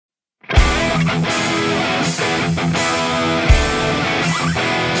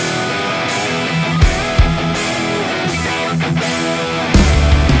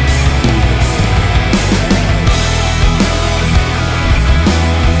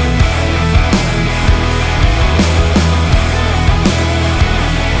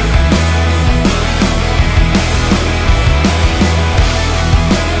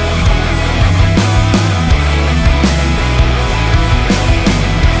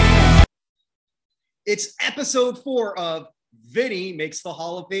It's episode 4 of Vinny Makes the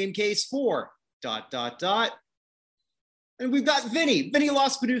Hall of Fame Case for ... And we've got Vinny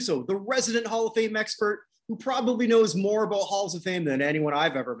Lospinuso, the resident Hall of Fame expert who probably knows more about Halls of Fame than anyone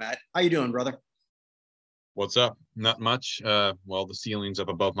I've ever met. How you doing, brother? What's up? Not much. Well, the ceiling's up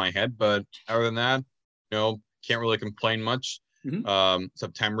above my head, but other than that, can't really complain much.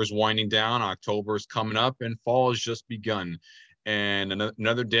 September's winding down, October's coming up, and fall has just begun. And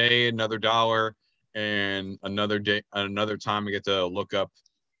another day, another dollar, and another day, another time I get to look up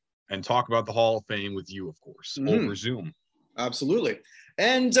and talk about the Hall of Fame with you, of course, over Zoom. Absolutely.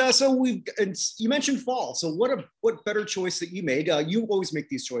 And so you mentioned fall. So what better choice that you made? You always make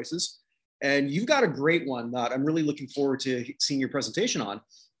these choices, and you've got a great one that I'm really looking forward to seeing your presentation on.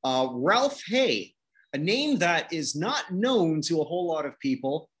 Ralph Hay, a name that is not known to a whole lot of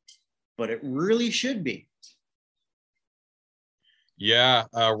people, but it really should be. Yeah,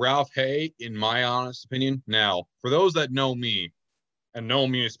 Ralph Hay, in my honest opinion. Now, for those that know me, and know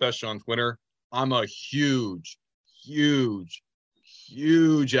me especially on Twitter, I'm a huge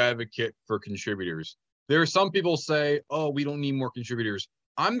advocate for contributors. There are some people say, oh, we don't need more contributors.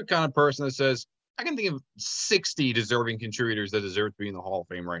 I'm the kind of person that says, I can think of 60 deserving contributors that deserve to be in the Hall of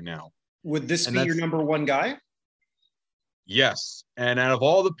Fame right now. Would this be your number one guy? Yes. And out of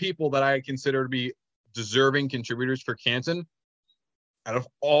all the people that I consider to be deserving contributors for Canton, out of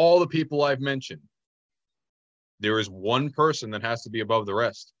all the people I've mentioned, there is one person that has to be above the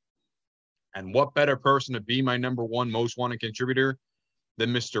rest. And what better person to be my number one most wanted contributor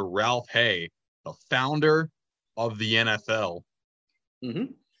than Mr. Ralph Hay, the founder of the NFL.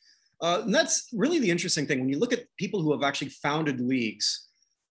 And that's really the interesting thing. When you look at people who have actually founded leagues,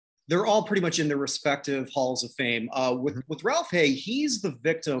 they're all pretty much in their respective halls of fame. With Ralph Hay, he's the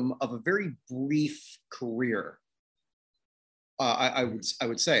victim of a very brief career, I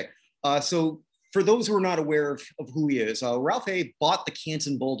would say. So for those who are not aware of who he is, Ralph Hay bought the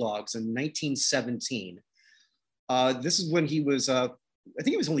Canton Bulldogs in 1917. This is when he was, I think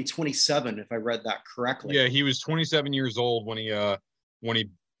he was only 27, if I read that correctly. Yeah, he was 27 years old when it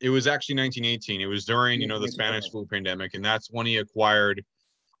was actually 1918. It was during, the Spanish flu pandemic, and that's when he acquired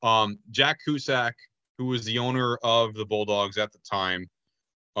Jack Cusack, who was the owner of the Bulldogs at the time.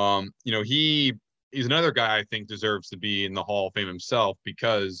 He's another guy I think deserves to be in the Hall of Fame himself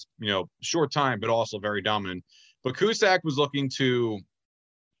because, short time, but also very dominant. But Cusack was looking to,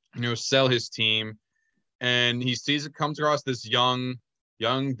 sell his team, and he comes across this young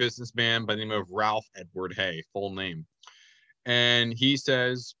businessman by the name of Ralph Edward Hay, full name. And he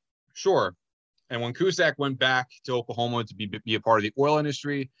says, sure. And when Cusack went back to Oklahoma to be a part of the oil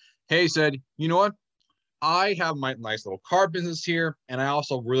industry, Hay said, you know what? I have my nice little car business here, and I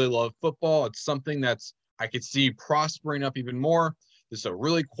also really love football. It's something I could see prospering up even more. This is a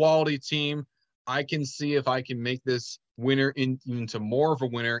really quality team. I can see if I can make this winner into more of a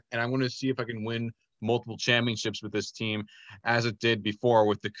winner, and I want to see if I can win multiple championships with this team as it did before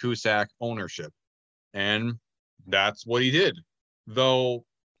with the Cusack ownership. And that's what he did. Though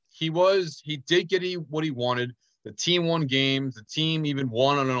he did get what he wanted. The team won games. The team even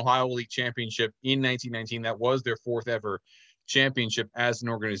won an Ohio League championship in 1919. That was their 4th ever championship as an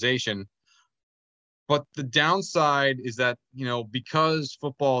organization. But the downside is that, because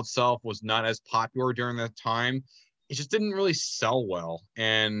football itself was not as popular during that time, it just didn't really sell well.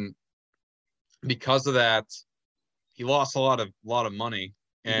 And because of that, he lost a lot of money.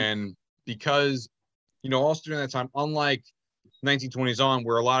 And because, also during that time, unlike 1920s on,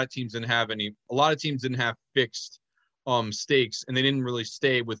 where a lot of teams didn't have fixed stakes, and they didn't really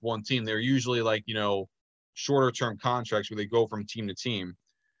stay with one team. They're usually like, shorter term contracts where they go from team to team.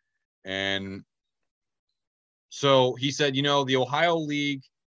 And so he said, the Ohio League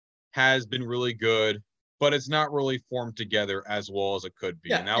has been really good, but it's not really formed together as well as it could be.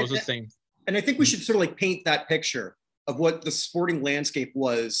 Yeah, and that was the same. And I think we should sort of paint that picture of what the sporting landscape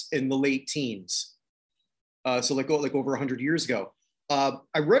was in the late teens. So like over 100 years ago.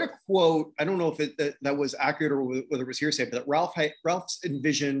 I read a quote, I don't know if that was accurate or whether it was hearsay, but that Ralph's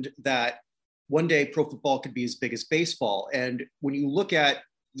envisioned that one day pro football could be as big as baseball. And when you look at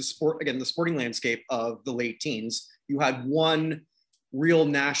the sporting landscape of the late teens, you had one real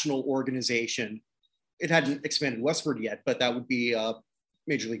national organization. It hadn't expanded westward yet, but that would be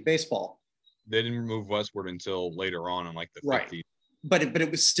Major League Baseball. They didn't move westward until later on in the 50s. But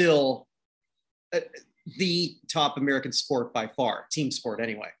it was still the top American sport by far, team sport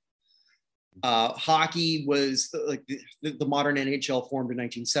anyway. Hockey was the modern NHL formed in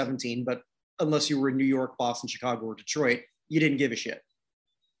 1917, but unless you were in New York, Boston, Chicago, or Detroit, you didn't give a shit,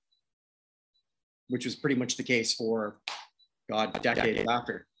 which was pretty much the case for decades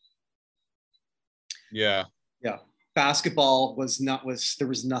after. Yeah. Yeah. Basketball there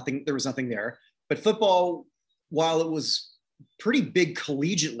was nothing there. But football, while it was pretty big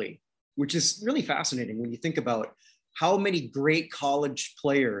collegiately, which is really fascinating when you think about how many great college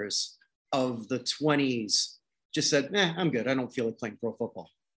players of the 20s just said, I'm good. I don't feel like playing pro football.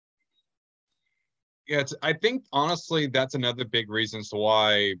 Yeah, I think honestly that's another big reason as to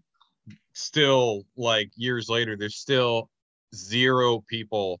why still like years later there's still zero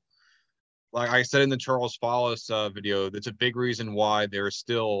people. Like I said in the Charles Follis video, that's a big reason why there are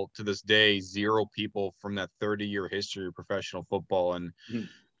still to this day zero people from that 30-year history of professional football. And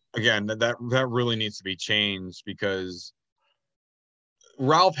again, that really needs to be changed, because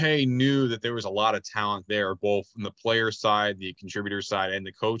Ralph Hay knew that there was a lot of talent there, both from the player side, the contributor side, and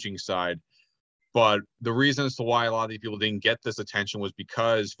the coaching side. But the reason as to why a lot of these people didn't get this attention was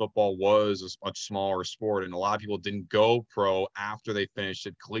because football was a much smaller sport, and a lot of people didn't go pro after they finished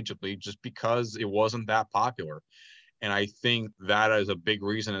it collegiately just because it wasn't that popular. And I think that is a big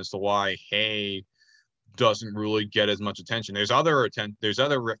reason as to why Hay doesn't really get as much attention. There's other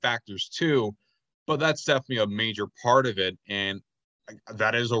factors too, but that's definitely a major part of it. And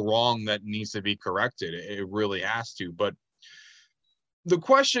that is a wrong that needs to be corrected. It really has to. But the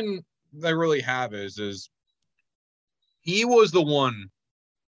question I really have is he was the one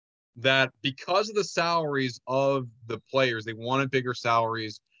that, because of the salaries of the players, they wanted bigger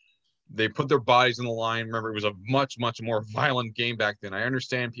salaries. They put their bodies on the line. Remember, it was a much, much more violent game back then. I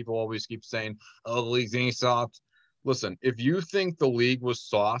understand people always keep saying, oh, the league's ain't soft. Listen, if you think the league was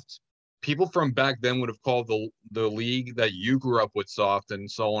soft, people from back then would have called the league that you grew up with soft, and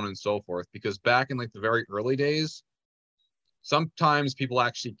so on and so forth. Because back in like the very early days, sometimes people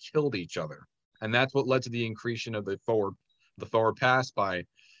actually killed each other. And that's what led to the increase of the forward pass by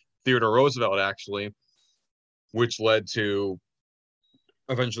Theodore Roosevelt, actually, which led to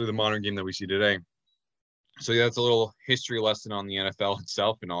eventually the modern game that we see today. So yeah, that's a little history lesson on the NFL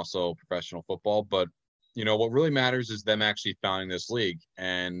itself and also professional football. But what really matters is them actually founding this league.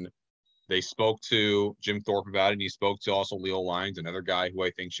 And they spoke to Jim Thorpe about it, and he spoke to also Leo Lyons, another guy who I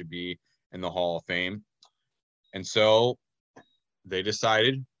think should be in the Hall of Fame. And so they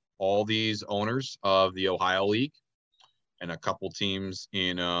decided, all these owners of the Ohio League and a couple teams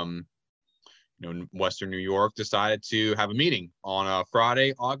in Western New York, decided to have a meeting on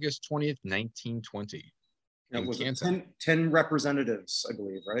Friday, August 20th, 1920. It was 10 representatives, I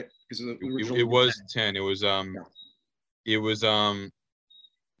believe, right? Because it was 10. It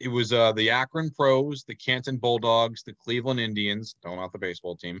was the Akron Pros, the Canton Bulldogs, the Cleveland Indians, not the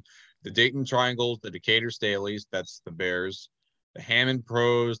baseball team, the Dayton Triangles, the Decatur Staleys, that's the Bears, the Hammond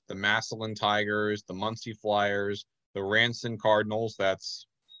Pros, the Massillon Tigers, the Muncie Flyers, the Ranson Cardinals, that's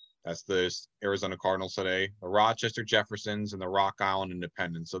the Arizona Cardinals today, the Rochester Jeffersons, and the Rock Island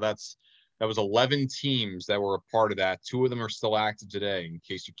Independents. So that was 11 teams that were a part of that. 2 of them are still active today. In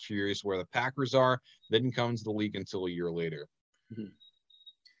case you're curious where the Packers are, they didn't come into the league until a year later.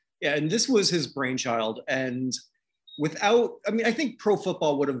 Yeah, and this was his brainchild. And I think pro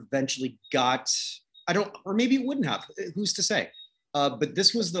football would have eventually or maybe it wouldn't have. Who's to say? But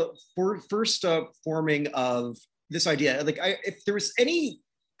this was the first forming of this idea. Like, if there was any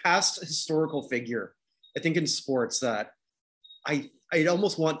past historical figure, I think, in sports that I'd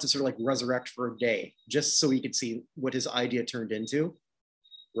almost want to sort of like resurrect for a day, just so we could see what his idea turned into.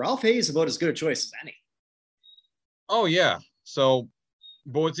 Ralph Hay is about as good a choice as any. Oh yeah. So,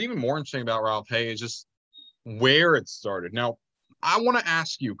 but what's even more interesting about Ralph Hay is just where it started. Now, I want to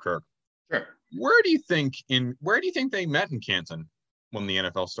ask you, Kirk. Sure. Where do you think they met in Canton when the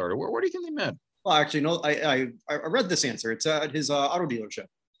NFL started? Where do you think they met? Well, actually, no. I read this answer. It's at his auto dealership.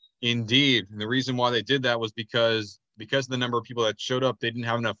 Indeed, and the reason why they did that was because of the number of people that showed up. They didn't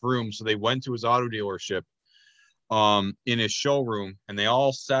have enough room, so they went to his auto dealership, in his showroom, and they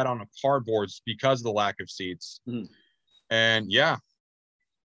all sat on cardboards because of the lack of seats. And yeah,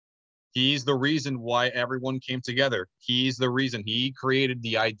 he's the reason why everyone came together. He's the reason. He created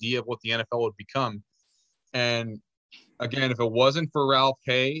the idea of what the NFL would become. And again, if it wasn't for Ralph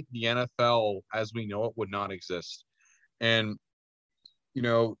Hay, the NFL as we know it would not exist. And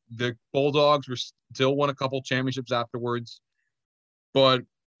the Bulldogs still won a couple championships afterwards, but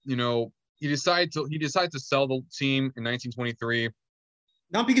he decided to sell the team in 1923.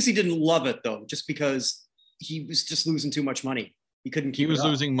 Not because he didn't love it, though, just because he was just losing too much money. He couldn't keep it up. He was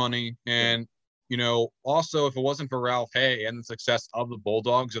losing money, and also, if it wasn't for Ralph Hay and the success of the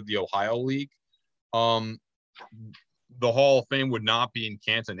Bulldogs of the Ohio League, the Hall of Fame would not be in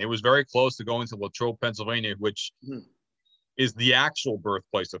Canton. It was very close to going to Latrobe, Pennsylvania, which is the actual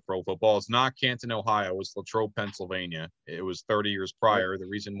birthplace of pro football. It's not Canton, Ohio. It's Latrobe, Pennsylvania. It was 30 years prior. The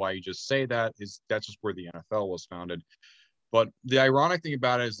reason why you just say that is that's just where the NFL was founded. But the ironic thing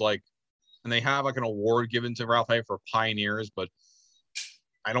about it is, like, and they have like an award given to Ralph Hay for pioneers, but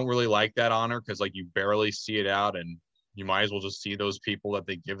I don't really like that honor because, like, you barely see it out, and you might as well just see those people that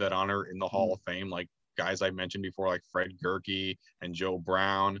they give that honor in the Hall of Fame, like guys I mentioned before, like Fred Gerke and Joe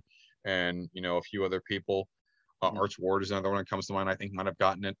Brown, and, you know, a few other people. Arch Ward is another one that comes to mind. I think might have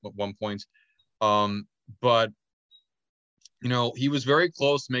gotten it at one point. But, you know, he was very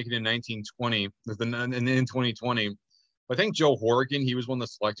close to making it in 1920, and in 2020. I think Joe Horrigan, he was one of the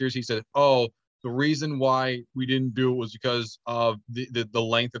selectors. He said, "Oh, the reason why we didn't do it was because of the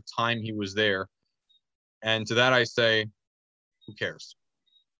length of time he was there." And to that I say, who cares?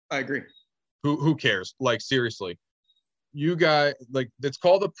 I agree. Who cares? Like, seriously, you guys, like, it's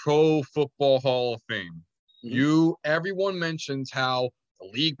called the Pro Football Hall of Fame. Everyone mentions how the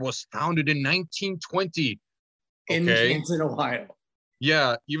league was founded in 1920. In Canton, Ohio.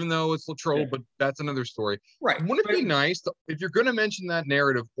 Yeah, even though it's Latrobe, but that's another story. Right. Wouldn't it be nice if you're going to mention that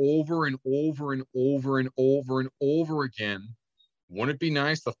narrative over and over and over and over and over again? Wouldn't it be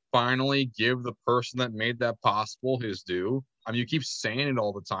nice to finally give the person that made that possible his due? I mean, you keep saying it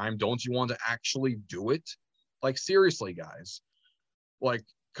all the time. Don't you want to actually do it? Like, seriously, guys. Like,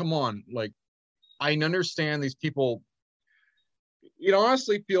 come on. Like, I understand these people. It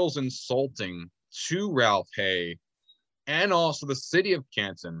honestly feels insulting to Ralph Hay and also the city of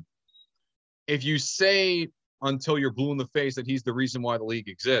Canton if you say until you're blue in the face that he's the reason why the league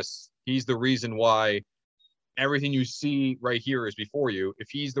exists. He's the reason why everything you see right here is before you. If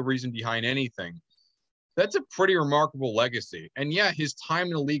he's the reason behind anything, that's a pretty remarkable legacy. And yeah, his time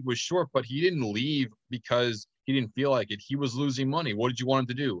in the league was short, but he didn't leave because he didn't feel like it. He was losing money. What did you want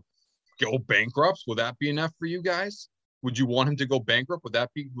him to do? Go bankrupt? Would that be enough for you guys? Would you want him to go bankrupt? Would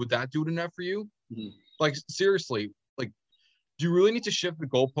that do it enough for you? Like, seriously, like, do you really need to shift the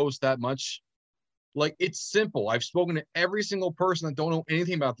goalpost that much? Like, it's simple. I've spoken to every single person that don't know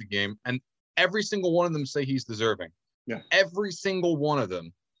anything about the game, and every single one of them say he's deserving. Yeah. Every single one of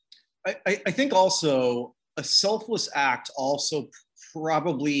them. I think also a selfless act also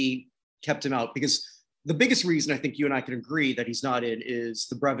probably kept him out, because the biggest reason I think you and I can agree that he's not in is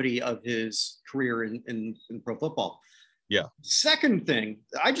the brevity of his career in pro football. Yeah. Second thing,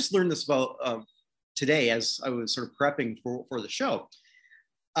 I just learned this about today as I was sort of prepping for the show.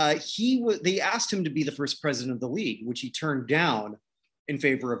 They asked him to be the first president of the league, which he turned down in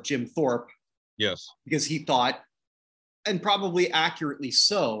favor of Jim Thorpe. Yes. Because he thought, and probably accurately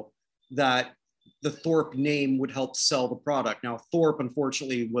so, that the Thorpe name would help sell the product. Now, Thorpe,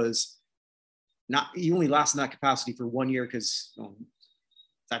 unfortunately, he only lasted in that capacity for 1 year because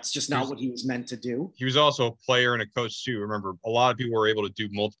that's just not what he was meant to do. He was also a player and a coach too. Remember, a lot of people were able to do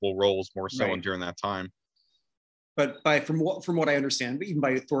multiple roles more so Right. during that time. But from what I understand, but even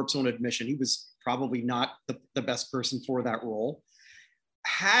by Thorpe's own admission, he was probably not the best person for that role.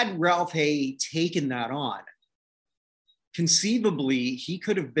 Had Ralph Hay taken that on, conceivably, he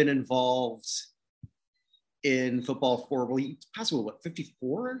could have been involved in football for, well, he passed away, what,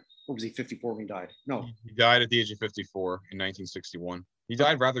 54? Or was he 54 when he died? No. He died at the age of 54 in 1961. He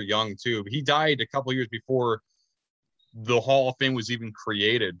died rather young, too. But he died a couple of years before the Hall of Fame was even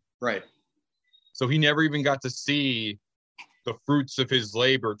created. Right. So he never even got to see the fruits of his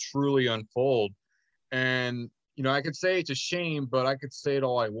labor truly unfold. And, you know, I could say it's a shame, but I could say it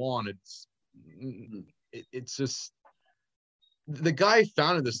all I want. It's just, the guy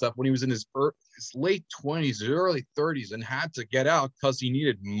founded this stuff when he was in his late 20s, his early 30s, and had to get out because he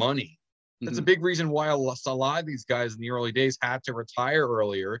needed money. That's a big reason why a lot of these guys in the early days had to retire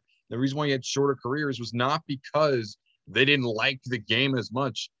earlier. The reason why he had shorter careers was not because they didn't like the game as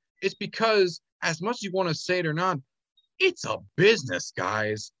much. It's because, as much as you want to say it or not, it's a business,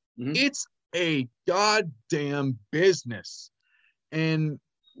 guys. It's a goddamn business. And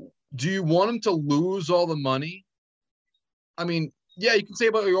do you want him to lose all the money? I mean, yeah, you can say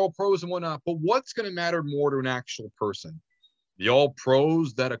about your all pros and whatnot, but what's going to matter more to an actual person? The all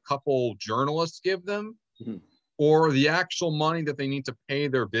pros that a couple journalists give them, or the actual money that they need to pay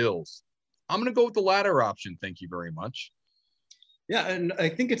their bills? I'm going to go with the latter option. Thank you very much. Yeah, and I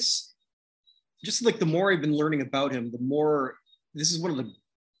think it's just like the more I've been learning about him, the more this is one of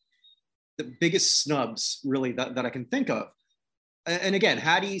the biggest snubs really that I can think of. And again,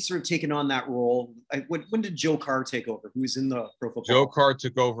 had he sort of taken on that role, when did Joe Carr take over? Who was in the pro football? Joe Carr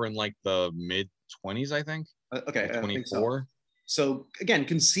took over in like the mid-20s, I think. Okay, like 24. So again,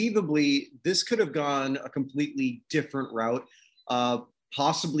 conceivably, this could have gone a completely different route.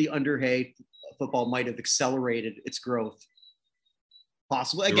 Possibly under Hay, football might have accelerated its growth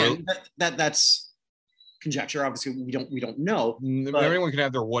Possibly. Again, that's conjecture. Obviously, we don't know. But everyone can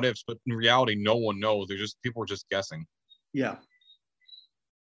have their what ifs, but in reality, no one knows. People are just guessing. Yeah.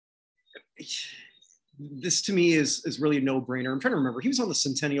 This to me is really a no-brainer. I'm trying to remember. He was on the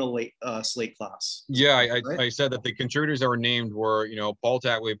Centennial slate class. Yeah, right? I said that the contributors that were named were, Paul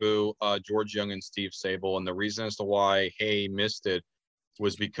Tagliabue, George Young, and Steve Sable. And the reason as to why Hay missed it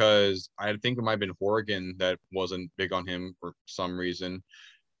was because I think it might have been Horrigan that wasn't big on him for some reason.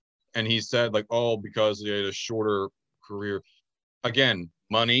 And he said, like, oh, because he had a shorter career. Again,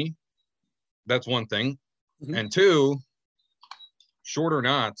 money, that's one thing. Mm-hmm. And two, short or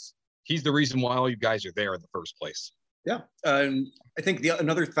not, he's the reason why all you guys are there in the first place. Yeah. I think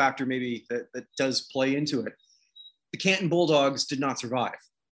another factor maybe that does play into it, the Canton Bulldogs did not survive.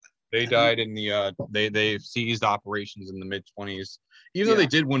 They died in the they ceased operations in the mid-20s. Even though they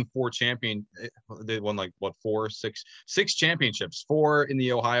did win they won like six championships, 4 in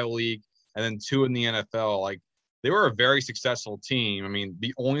the Ohio League and then 2 in the NFL. Like, they were a very successful team. I mean,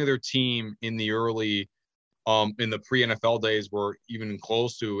 the only other team in the early in the pre-NFL days were even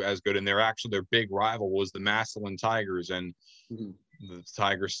close to as good, and their big rival was the Massillon Tigers, and the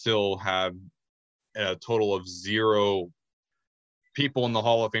Tigers still have a total of 0 people in the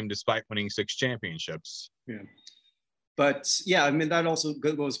Hall of Fame despite winning 6 championships. Yeah. But yeah, I mean, that also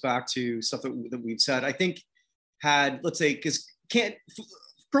goes back to stuff that we've said. I think let's say, because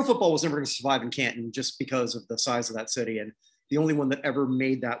pro football was never going to survive in Canton just because of the size of that city. And the only one that ever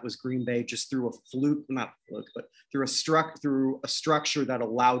made that was Green Bay, just through a fluke, not fluke, but through a structure that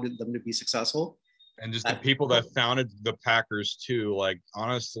allowed them to be successful. And just the people that founded the Packers too, like,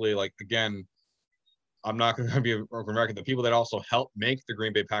 honestly, like, again, I'm not going to be a broken record. The people that also helped make the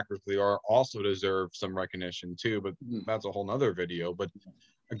Green Bay Packers who they are also deserve some recognition too, but that's a whole nother video. But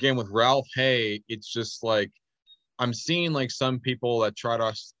again, with Ralph Hay, it's just like, I'm seeing like some people that try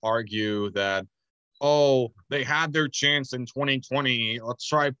to argue that, oh, they had their chance in 2020. Let's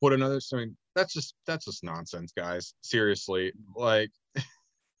try to put another thing. That's just nonsense, guys. Seriously. Like,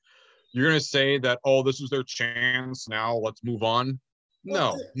 you're going to say that, oh, this was their chance. Now let's move on.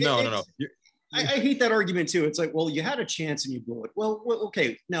 No. I hate that argument too. It's like, well, you had a chance and you blew it. Well,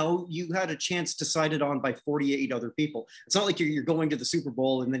 okay. No, you had a chance decided on by 48 other people. It's not like you're going to the Super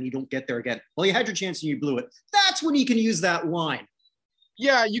Bowl and then you don't get there again. Well, you had your chance and you blew it. That's when you can use that line.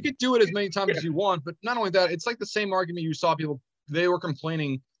 Yeah, you could do it as many times as you want, but not only that, it's like the same argument you saw people, they were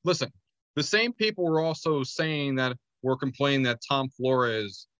complaining. Listen, the same people were also saying that were complaining that Tom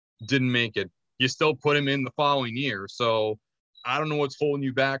Flores didn't make it. You still put him in the following year. So I don't know what's holding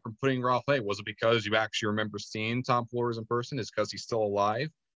you back from putting Ralph Hay. Was it because you actually remember seeing Tom Flores in person? Is it because he's still alive?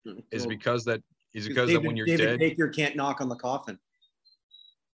 Is it because that when you're David dead? Baker can't knock on the coffin.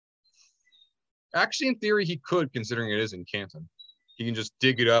 Actually, in theory, he could, considering it is in Canton. He can just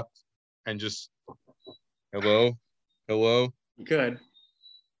dig it up and just, hello. You could.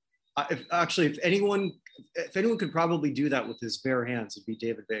 If anyone could probably do that with his bare hands, it'd be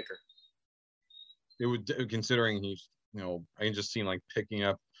David Baker. It would, considering he's, I can just see him like picking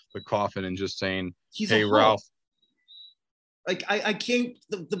up the coffin and just saying, "Hey, Ralph." Like, I can't.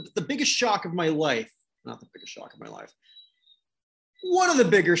 The biggest shock of my life, not the biggest shock of my life. One of the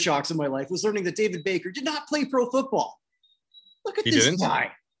bigger shocks of my life was learning that David Baker did not play pro football. Look at this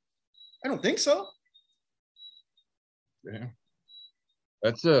guy. I don't think so. Yeah,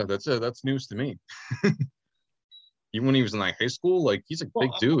 that's news to me. Even when he was in like high school, like, he's a big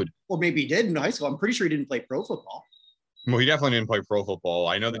dude. Well, maybe he did in high school. I'm pretty sure he didn't play pro football. Well, he definitely didn't play pro football.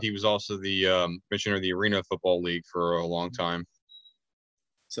 I know that he was also the commissioner of the Arena Football League for a long time.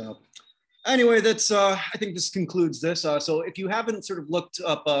 So anyway, that's I think this concludes this. So if you haven't sort of looked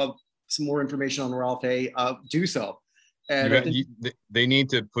up some more information on Ralph Hay, do so. And they need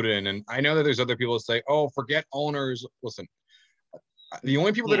to put it in. And I know that there's other people that say, oh, forget owners. Listen, the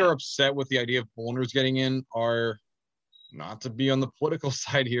only people that are upset with the idea of owners getting in are, not to be on the political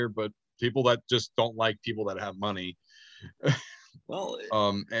side here, but people that just don't like people that have money. Well,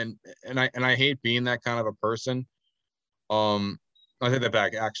 and I hate being that kind of a person. I take that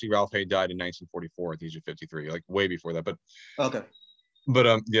back. Actually, Ralph Hay died in 1944 at the age of 53, like way before that. But okay.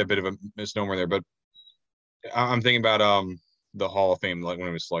 But yeah, a bit of a misnomer there. But I'm thinking about the Hall of Fame, like when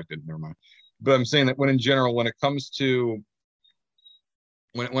it was selected. Never mind. But I'm saying that when it comes to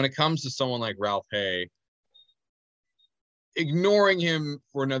someone like Ralph Hay, ignoring him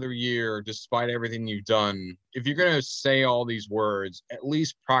for another year despite everything you've done, if you're going to say all these words, at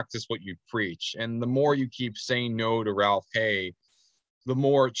least practice what you preach. And the more you keep saying no to Ralph Hay, the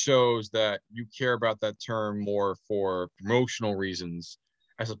more it shows that you care about that term more for promotional reasons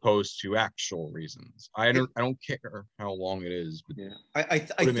as opposed to actual reasons. I don't care how long it is, but yeah, I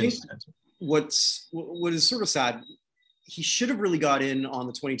think what is sort of sad, he should have really got in on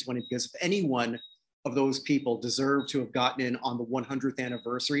the 2020, because if any one of those people deserve to have gotten in on the 100th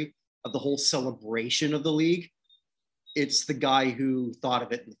anniversary of the whole celebration of the league, it's the guy who thought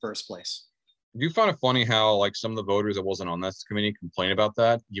of it in the first place. Do you find it funny how like some of the voters that wasn't on this committee complain about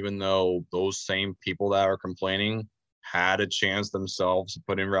that, even though those same people that are complaining had a chance themselves to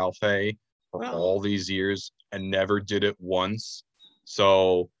put in Ralph Hay for all these years and never did it once?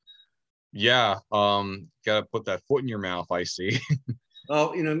 So yeah, gotta put that foot in your mouth, I see.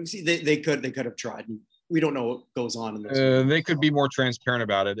 Oh, see, they could have tried. We don't know what goes on in this. They could be more transparent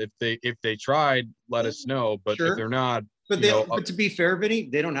about it. If they tried, let us know. But sure. If they're not, but but to be fair, Vinny,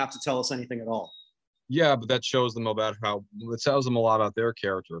 they don't have to tell us anything at all. Yeah, but that shows them it tells them a lot about their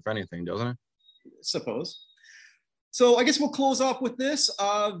character, if anything, doesn't it? I suppose. So I guess we'll close off with this.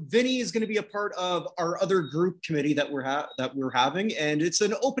 Vinny is going to be a part of our other group committee that we're having, and it's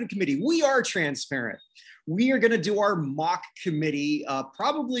an open committee. We are transparent. We are going to do our mock committee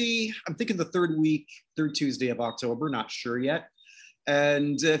probably, I'm thinking the third Tuesday of October, not sure yet.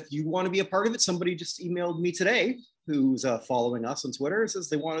 And if you want to be a part of it, somebody just emailed me today who's following us on Twitter, says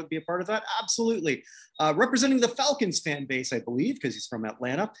they want to be a part of that. Absolutely. Representing the Falcons fan base, I believe, because he's from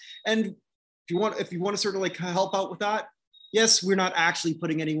Atlanta. And if you want to sort of like help out with that, yes, we're not actually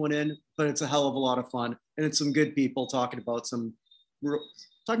putting anyone in, but it's a hell of a lot of fun. And it's some good people talking about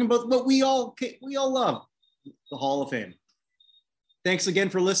what we all love, the Hall of Fame. Thanks again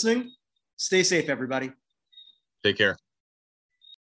for listening. Stay safe, everybody. Take care.